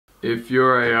if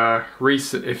you're a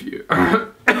if you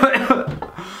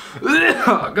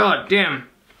God damn.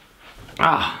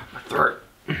 Ah, my throat.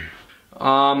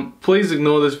 Please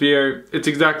ignore this video. It's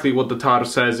exactly what the title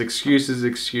says. Excuses,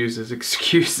 excuses,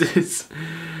 excuses.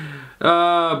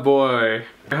 Oh boy.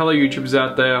 Hello YouTubers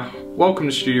out there. Welcome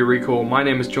to Studio Recall. My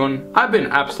name is John. I've been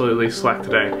absolutely slack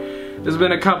today. There's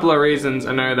been a couple of reasons.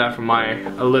 I know that from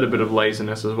a little bit of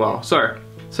laziness as well.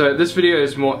 So this video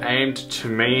is more aimed to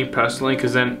me personally,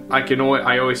 because then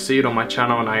I always see it on my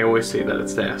channel and I always see that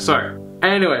it's there. So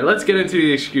anyway, let's get into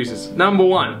the excuses. Number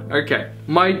one, okay,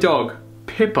 my dog,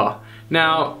 Pippa.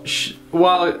 Now,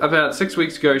 about 6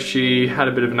 weeks ago, she had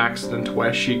a bit of an accident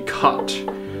where she cut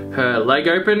her leg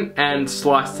open and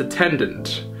sliced a tendon.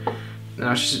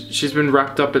 Now, she's been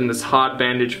wrapped up in this hard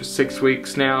bandage for 6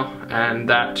 weeks now, and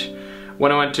that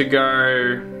when I went to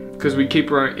go, because we keep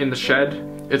her in the shed,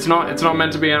 it's not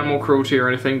meant to be animal cruelty or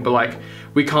anything, but like,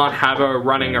 we can't have her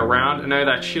running around. I know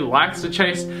that she likes to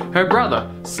chase her brother,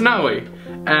 Snowy.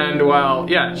 And well,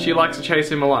 yeah, she likes to chase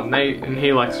him a lot, and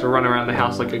he likes to run around the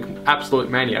house like an absolute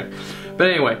maniac. But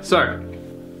anyway, so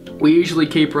we usually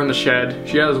keep her in the shed.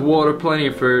 She has water, plenty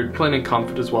of food, plenty of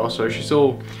comfort as well, so she's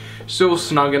still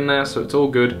snug in there, so it's all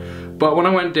good. But when I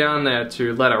went down there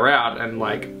to let her out and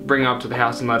like bring her up to the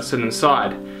house and let her sit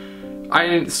inside,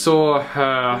 I saw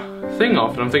her thing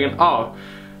off, and I'm thinking, oh,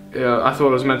 I thought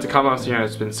it was meant to come off, you know,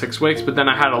 it's been 6 weeks, but then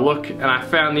I had a look and I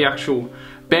found the actual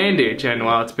bandage, and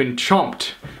well, it's been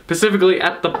chomped, specifically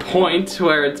at the point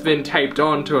where it's been taped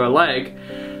onto her leg.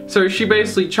 So she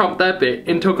basically chomped that bit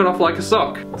and took it off like a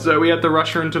sock. So we had to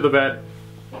rush her into the vet,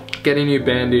 get a new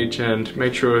bandage, and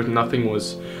make sure nothing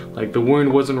was, like, the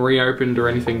wound wasn't reopened or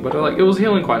anything, but like, it was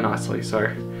healing quite nicely. So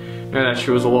I know that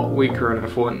she was a lot weaker in her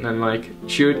foot, and then like,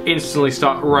 she would instantly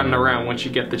start running around when she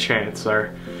get the chance. So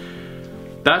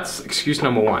that's excuse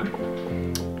number one.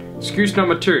 Excuse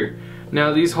number two.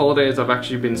 Now, these holidays I've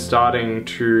actually been starting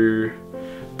to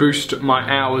boost my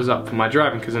hours up for my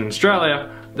driving, because in Australia,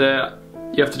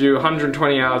 you have to do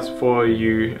 120 hours before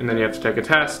and then you have to take a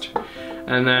test,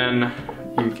 and then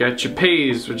you get your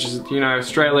P's, which is, you know,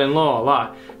 Australian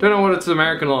law. Don't know what it's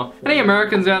American law. Any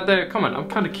Americans out there? Come on, I'm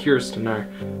kind of curious to know.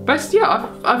 But yeah,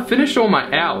 I've finished all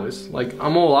my hours. Like,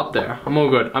 I'm all up there. I'm all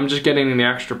good. I'm just getting the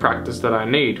extra practice that I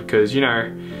need, because, you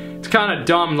know, it's kind of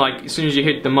dumb, like, as soon as you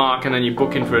hit the mark and then you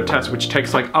book in for a test, which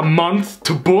takes like a month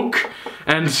to book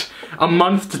and a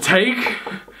month to take.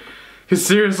 Because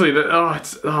seriously,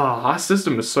 our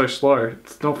system is so slow.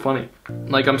 It's not funny.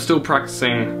 Like, I'm still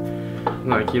practicing,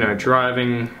 like, you know,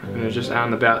 driving, you know, just out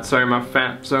and about. So my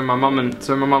mum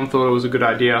thought it was a good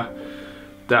idea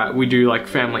that we do like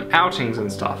family outings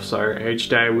and stuff. So each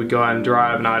day we'd go out and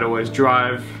drive, and I'd always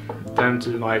drive them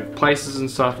to like places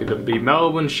and stuff, either be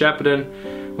Melbourne,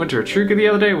 Shepparton. Went to Echuca the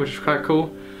other day, which was quite cool.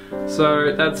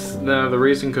 So that's the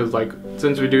reason, because like,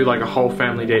 since we do like a whole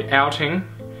family day outing,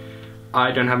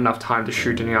 I don't have enough time to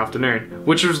shoot in the afternoon,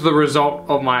 which was the result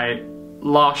of my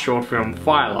last short film,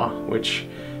 Phyla, which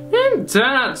didn't turn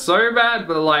out so bad,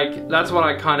 but like, that's what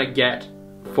I kind of get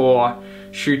for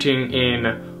shooting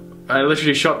I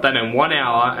literally shot that in 1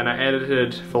 hour, and I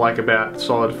edited for like about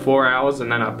solid 4 hours,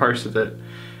 and then I posted it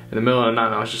in the middle of the night,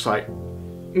 and I was just like,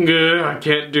 I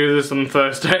can't do this on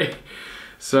Thursday.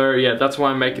 So yeah, that's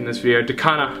why I'm making this video, to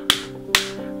kind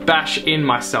of bash in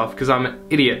myself, because I'm an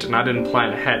idiot and I didn't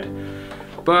plan ahead.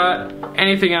 But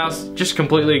anything else, just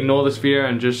completely ignore this video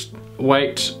and just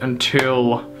wait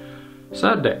until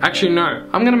Saturday. Actually no,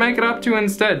 I'm gonna make it up to you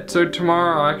instead. So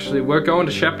tomorrow, we're going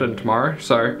to Shepparton tomorrow,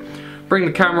 so bring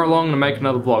the camera along to make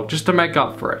another vlog, just to make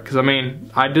up for it, because I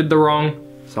mean, I did the wrong,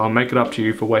 so I'll make it up to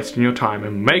you for wasting your time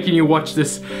and making you watch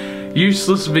this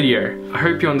useless video. I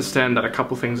hope you understand that a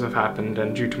couple things have happened,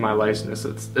 and due to my laziness,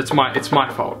 it's my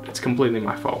fault. It's completely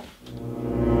my fault.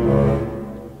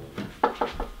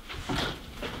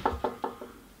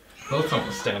 Thought someone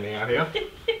was standing out here.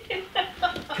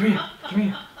 Come here, come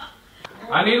here.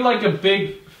 I need like a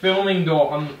big filming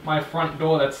door on my front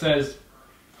door that says,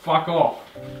 "Fuck off."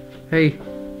 Hey,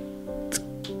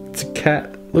 it's a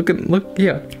cat. Look,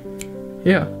 yeah.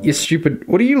 Yeah, you stupid.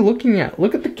 What are you looking at?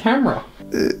 Look at the camera.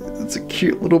 It's a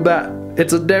cute little bat.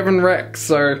 It's a Devon Rex,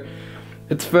 so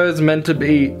its fur's meant to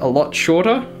be a lot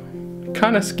shorter.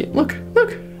 Kind of skin. Look.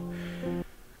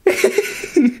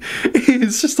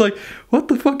 It's just like, what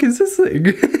the fuck is this thing?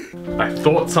 I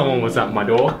thought someone was at my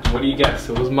door. What do you guess?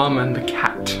 It was Mum and the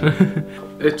cat.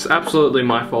 It's absolutely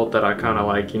my fault that I kind of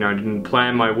like, you know, didn't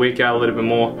plan my week out a little bit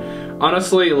more.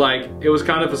 Honestly, like, it was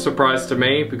kind of a surprise to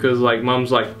me, because like,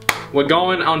 Mum's like, we're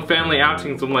going on family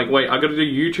outings. I'm like, wait, I gotta do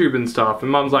YouTube and stuff.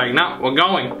 And Mum's like, no, we're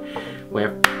going.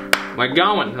 We're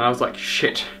going. And I was like,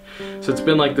 shit. So it's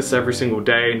been like this every single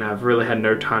day, and I've really had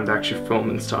no time to actually film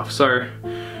and stuff. So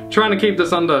trying to keep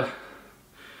this under,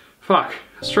 I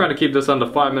was trying to keep this under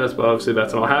 5 minutes, but obviously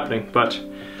that's not happening. But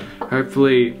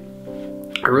hopefully,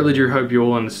 I really do hope you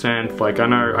all understand. Like, I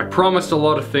know I promised a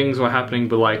lot of things were happening,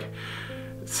 but like,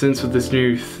 since with this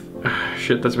new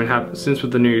shit that's been happening, since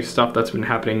with the new stuff that's been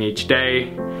happening each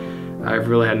day, I've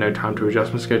really had no time to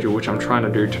adjust my schedule, which I'm trying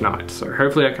to do tonight. So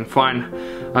hopefully I can find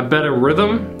a better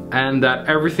rhythm, and that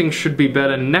everything should be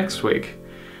better next week.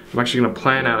 I'm actually gonna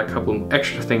plan out a couple of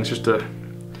extra things just to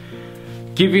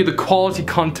give you the quality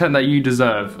content that you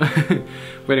deserve.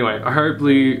 But anyway,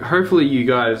 hopefully you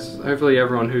guys, hopefully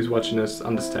everyone who's watching this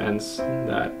understands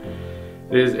that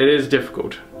it is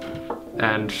difficult,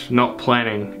 and not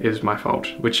planning is my fault,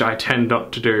 which I tend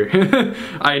not to do.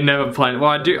 I never plan.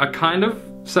 Well, I kind of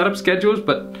set up schedules,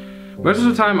 but most of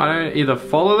the time I don't either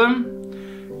follow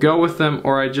them, go with them,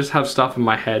 or I just have stuff in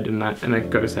my head and it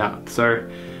goes out. So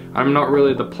I'm not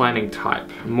really the planning type,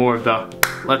 I'm more of the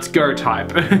let's go type.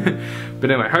 But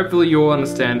anyway, hopefully you all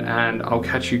understand, and I'll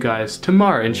catch you guys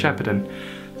tomorrow in Shepparton.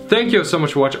 Thank you so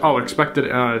much for watching. Oh, expected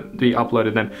to be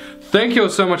uploaded then. Thank you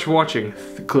so much for watching.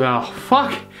 Oh,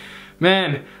 fuck.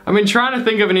 Man, I've been trying to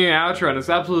think of a new outro and it's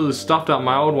absolutely stuffed up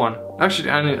my old one.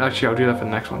 Actually, I'll do that for the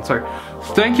next one. So,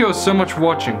 thank you all so much for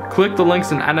watching. Click the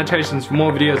links and annotations for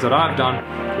more videos that I've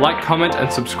done. Like, comment,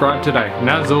 and subscribe today. And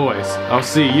as always, I'll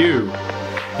see you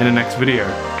in the next video.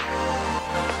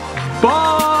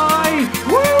 Bye!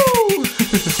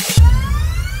 Woo!